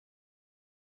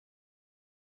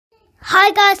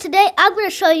Hi guys, today I'm going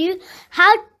to show you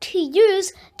how to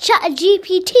use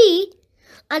ChatGPT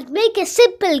and make a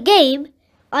simple game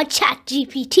on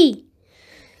ChatGPT.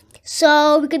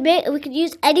 So we can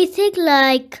use anything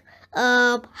like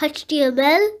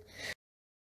HTML,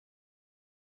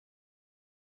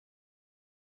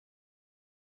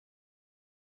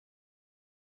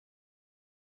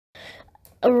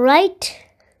 write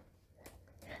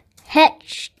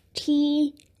HTML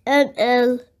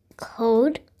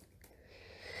code.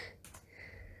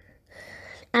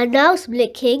 And now it's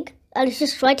blinking, and it's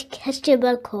just writing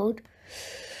HTML code.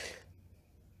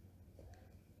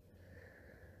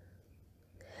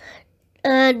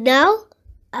 And now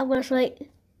I'm going to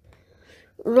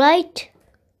write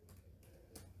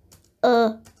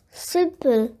a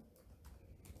simple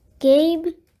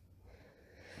game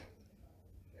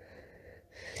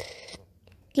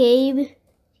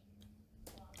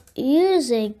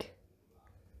using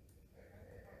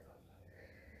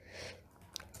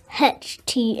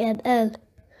HTML.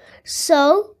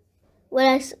 So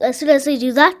as soon as I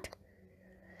do that,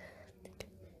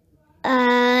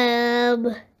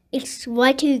 it's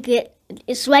writing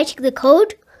the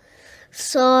code.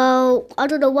 So I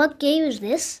don't know what game is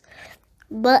this,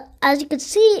 but as you can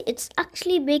see, it's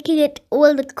actually making it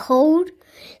all the code.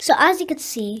 So as you can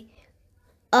see,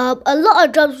 a lot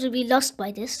of jobs will be lost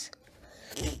by this.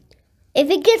 If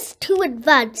it gets too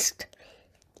advanced,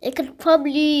 it could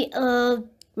probably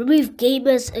remove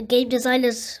gamers and game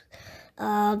designers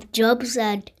jobs,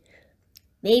 and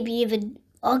maybe even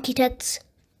architects.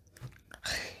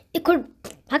 It could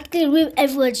practically remove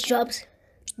everyone's jobs,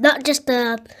 not just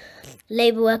the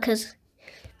labor workers.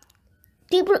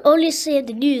 People only say in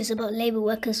the news about labor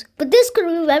workers, but this could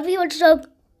remove everyone's job.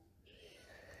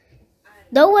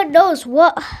 No one knows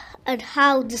what and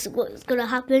how this is going to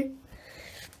happen.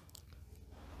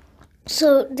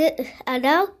 So and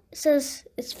now it says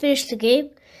it's finished the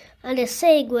game, and it's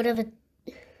saying whatever,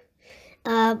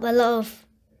 a lot of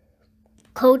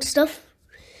code stuff.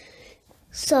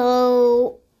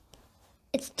 So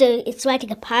it's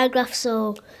writing a paragraph.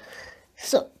 So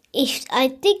if I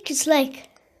think it's like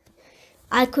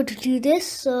I could do this.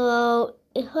 So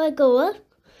if I go up,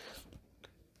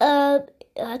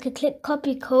 I can click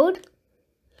copy code.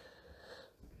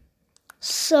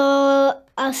 So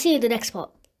I'll see you in the next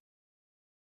part.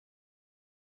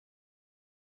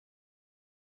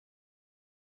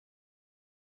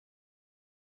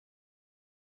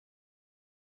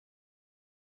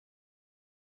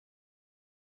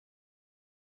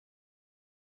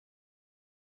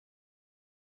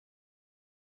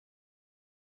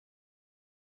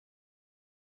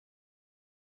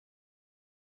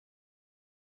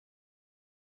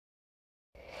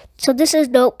 So this is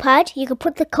Notepad. You can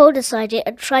put the code inside it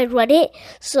and try and run it.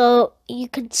 So you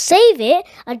can save it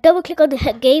and double click on the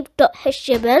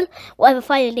game.html, whatever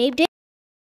file you named it.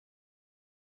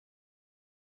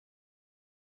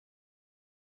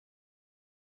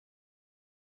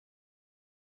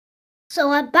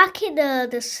 So I'm back in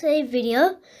the same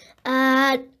video,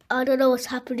 and I don't know what's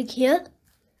happening here.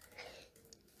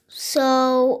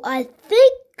 So I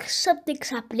think something's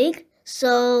happening.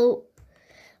 So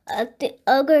I'm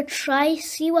gonna try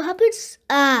see what happens.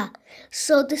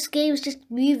 So this game is just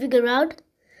moving around,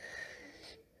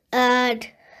 and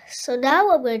so now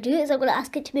what I'm gonna do is I'm gonna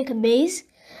ask it to make a maze,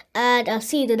 and I'll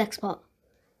see you in the next part.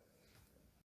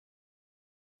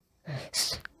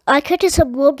 I created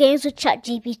some more games with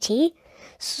ChatGPT.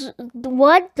 So the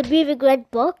moving red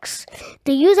box.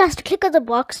 The user has to click on the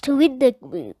box to win to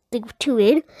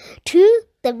win. 2,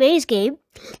 the maze game.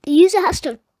 The user has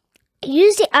to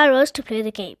use the arrows to play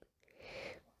the game.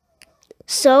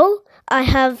 So I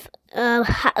have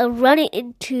run it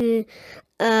into.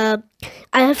 I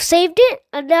have saved it,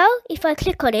 and now if I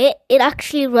click on it, it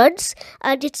actually runs,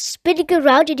 and it's spinning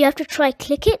around, and you have to try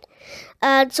click it.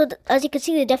 And so as you can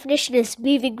see, the definition is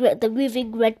the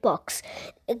moving red box.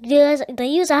 The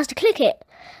user has to click it,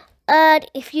 and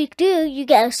if you do, you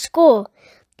get a score.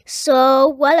 So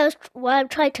while I'm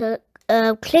trying to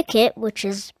click it, which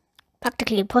is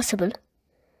practically impossible,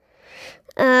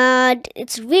 and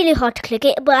it's really hard to click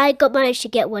it, but I managed to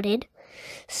get one in.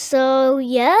 So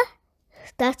yeah,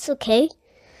 that's okay.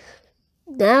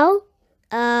 Now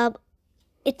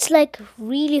it's like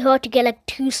really hard to get like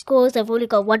 2 scores. I've only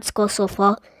got 1 score so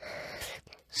far.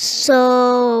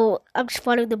 So I'm just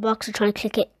following the box and trying to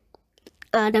click it,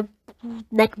 and I'm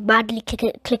like madly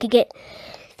clicking it.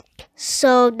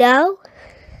 So now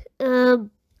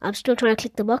I'm still trying to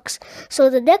click the box. So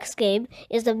the next game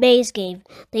is the maze game.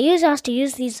 The user has to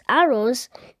use the arrows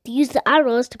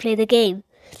to play the game.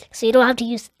 So you don't have to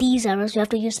use these arrows, you have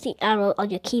to use the arrow on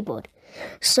your keyboard.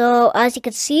 So as you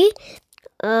can see,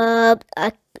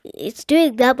 it's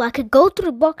doing that, but I can go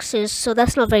through boxes, so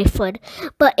that's not very fun.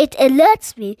 But it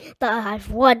alerts me that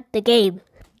I've won the game.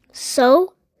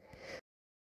 So,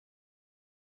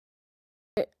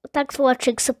 thanks for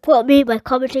watching. Support me by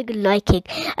commenting and liking,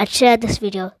 and share this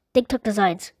video. TikTok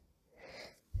Designs.